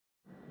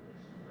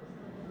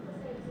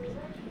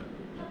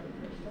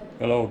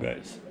Hello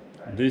guys,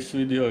 this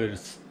video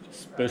is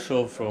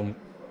special from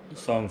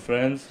some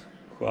friends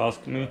who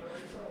asked me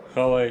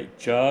how I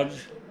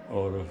charge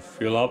or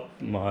fill up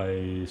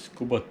my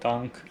scuba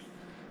tank,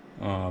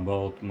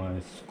 about my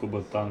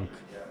scuba tank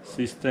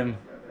system,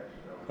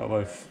 how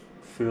I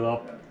fill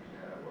up,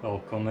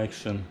 how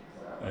connection.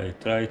 I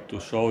try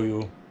to show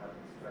you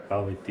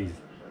how it is.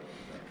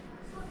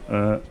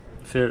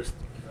 First,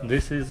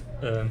 this is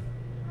a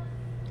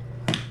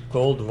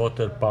cold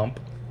water pump.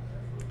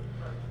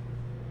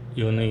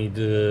 You need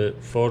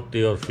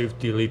 40 or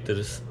 50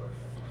 liters,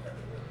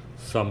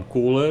 some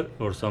cooler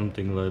or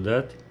something like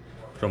that,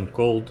 from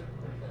cold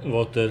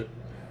water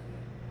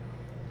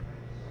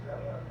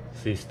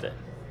system.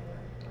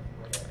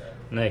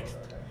 Next,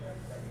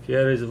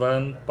 here is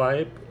one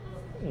pipe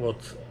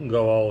what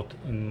go out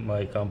in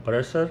my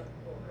compressor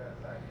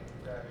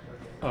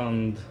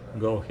and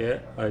go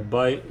here. I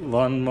buy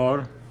one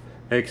more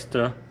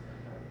extra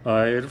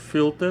air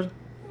filter,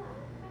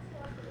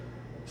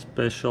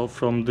 special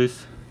from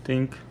this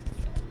thing,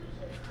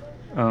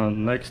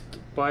 and next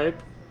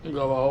pipe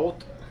go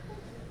out,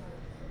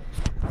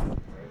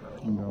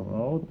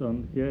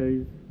 and here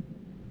is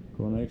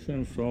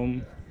connection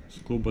from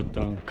scuba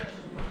tank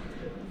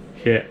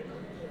here.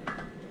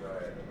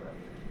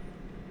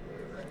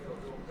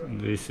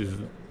 This is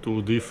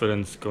two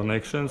different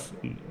connections.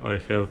 I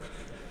have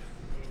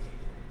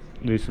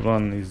this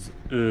one is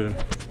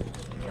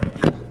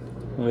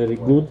very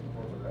good,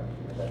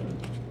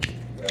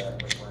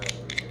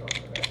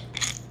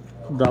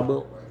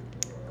 double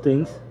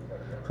things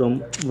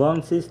from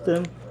one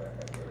system.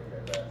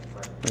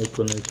 I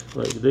connect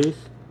like this.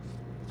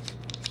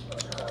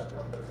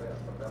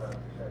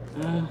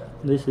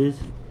 This is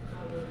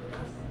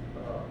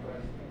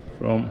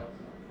from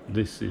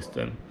this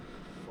system,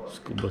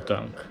 scuba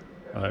tank,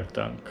 air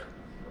tank.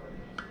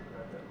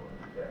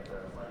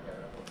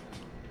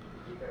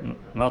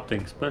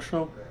 Nothing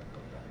special.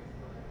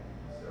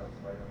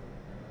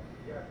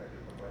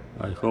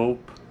 I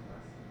hope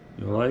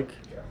you like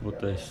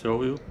what I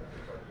show you.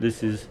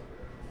 This is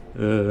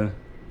where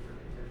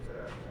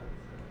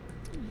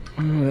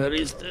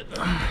is the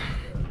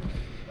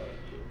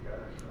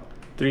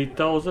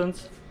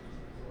 3000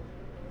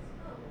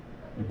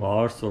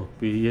 bars or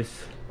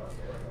PS,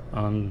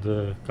 and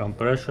the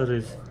compressor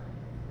is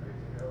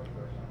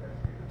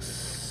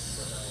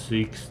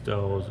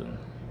 6000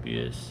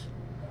 PS,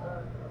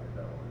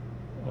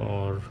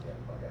 or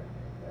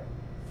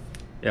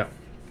yeah,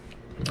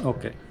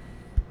 okay,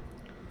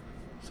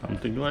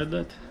 something like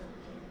that.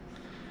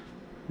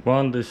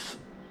 This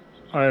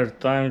air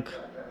tank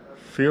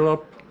fill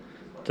up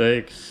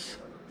takes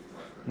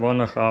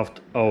 1.5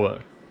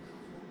 hours.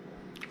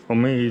 For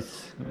me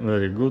it's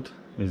very good,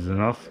 it's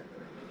enough.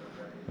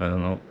 I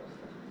don't know.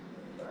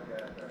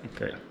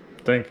 Okay,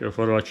 thank you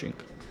for watching.